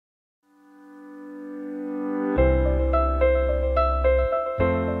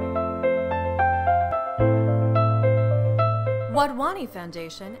Wadhwani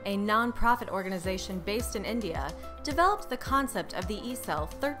Foundation, a non-profit organization based in India, developed the concept of the e-cell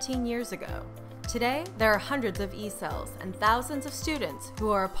 13 years ago. Today, there are hundreds of e-cells and thousands of students who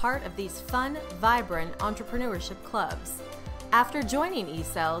are a part of these fun, vibrant entrepreneurship clubs. After joining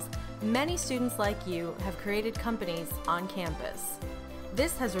e-cells, many students like you have created companies on campus.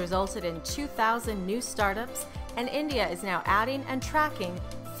 This has resulted in 2,000 new startups, and India is now adding and tracking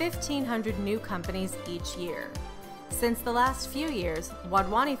 1,500 new companies each year. Since the last few years,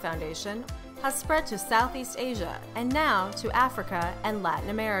 Wadhwani Foundation has spread to Southeast Asia and now to Africa and Latin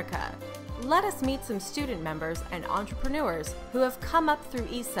America. Let us meet some student members and entrepreneurs who have come up through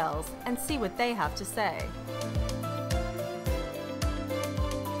e-cells and see what they have to say.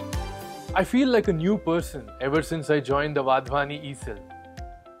 I feel like a new person ever since I joined the Wadhwani e-cell.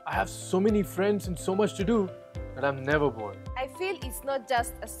 I have so many friends and so much to do that I'm never bored. I feel it's not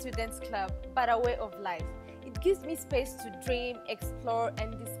just a students' club, but a way of life. It gives me space to dream, explore,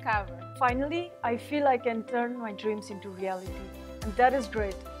 and discover. Finally, I feel I can turn my dreams into reality, and that is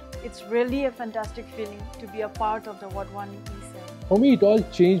great. It's really a fantastic feeling to be a part of the Wadhwani e-cell. For me, it all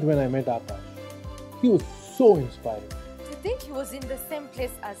changed when I met Akash. He was so inspiring. To think he was in the same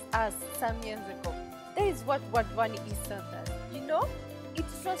place as us some years ago. That is what Wadhwani e-cell does. You know, it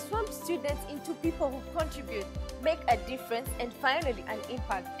transforms students into people who contribute, make a difference, and finally an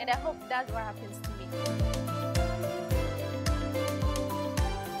impact. And I hope that's what happens to me.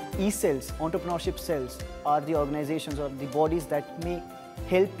 E-cells, entrepreneurship cells, are the organizations or the bodies that may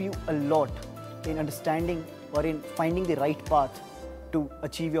help you a lot in understanding or in finding the right path to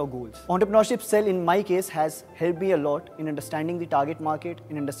achieve your goals. Entrepreneurship cell in my case has helped me a lot in understanding the target market,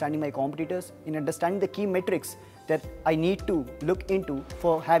 in understanding my competitors, in understanding the key metrics that I need to look into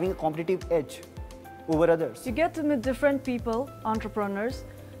for having a competitive edge over others. You get to meet different people, entrepreneurs.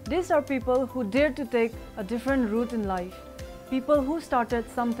 These are people who dare to take a different route in life. People who started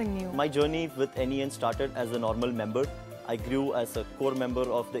something new. My journey with NEN started as a normal member. I grew as a core member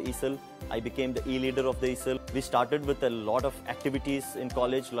of the e-cell. I became the e-leader of the e-cell. We started with a lot of activities in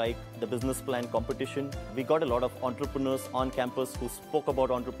college like the business plan competition. We got a lot of entrepreneurs on campus who spoke about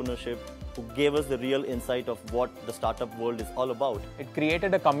entrepreneurship, who gave us the real insight of what the startup world is all about. It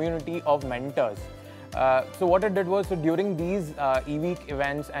created a community of mentors. So what it did was, during these e-week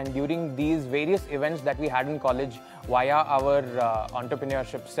events and during these various events that we had in college via our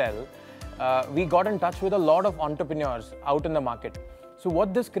entrepreneurship cell, we got in touch with a lot of entrepreneurs out in the market. So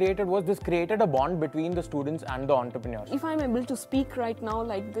what this created was, this created a bond between the students and the entrepreneurs. If I'm able to speak right now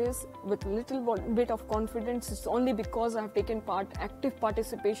like this with a little bit of confidence, it's only because I've taken active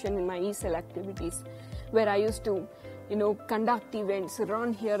participation in my e-cell activities, where I used to, conduct events,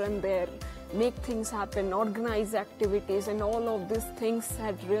 run here and there, make things happen, organize activities, and all of these things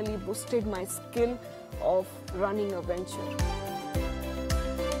had really boosted my skill of running a venture.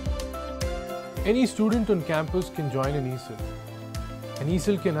 Any student on campus can join an e-cell. An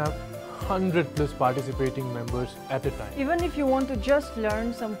e-cell can have 100+ participating members at a time. Even if you want to just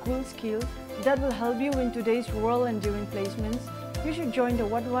learn some cool skills that will help you in today's world and during placements, you should join the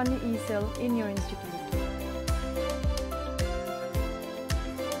Wadhwani e-cell in your institute.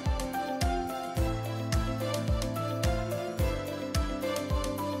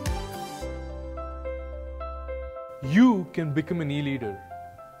 You can become an e-leader.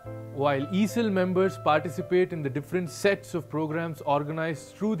 While e-cell members participate in the different sets of programs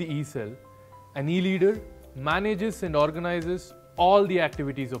organized through the e-cell, an e-leader manages and organizes all the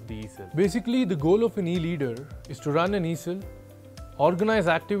activities of the e-cell. Basically, the goal of an e-leader is to run an e-cell, organize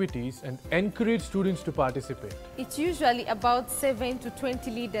activities, and encourage students to participate. It's usually about 7 to 20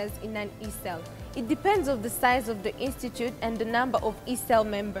 leaders in an e-cell. It depends on the size of the institute and the number of e-cell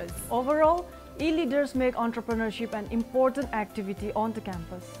members. Overall, e-leaders make entrepreneurship an important activity on the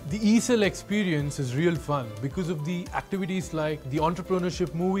campus. The e-cell experience is real fun because of the activities like the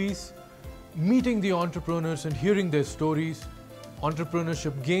entrepreneurship movies, meeting the entrepreneurs and hearing their stories,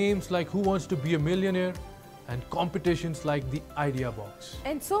 entrepreneurship games like Who Wants to Be a Millionaire, and competitions like the Idea Box.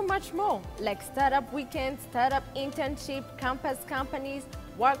 And so much more, like startup weekends, startup internship, campus companies,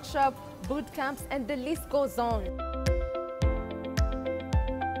 workshop, boot camps, and the list goes on.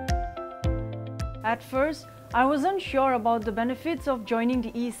 At first, I wasn't sure about the benefits of joining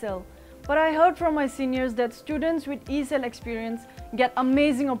the e-cell, but I heard from my seniors that students with e-cell experience get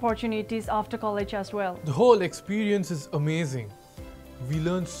amazing opportunities after college as well. The whole experience is amazing. We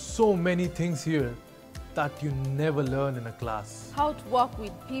learn so many things here that you never learn in a class. How to work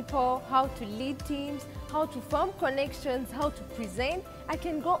with people, how to lead teams, how to form connections, how to present. I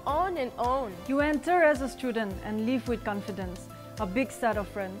can go on and on. You enter as a student and leave with confidence, a big set of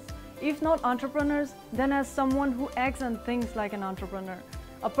friends. If not entrepreneurs, then as someone who acts and thinks like an entrepreneur.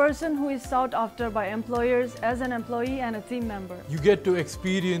 A person who is sought after by employers as an employee and a team member. You get to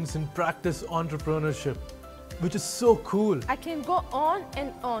experience and practice entrepreneurship, which is so cool. I can go on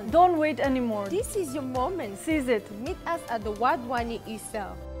and on. Don't wait anymore. This is your moment. Seize it. Meet us at the Wadhwani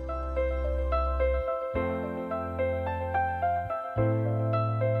ESL.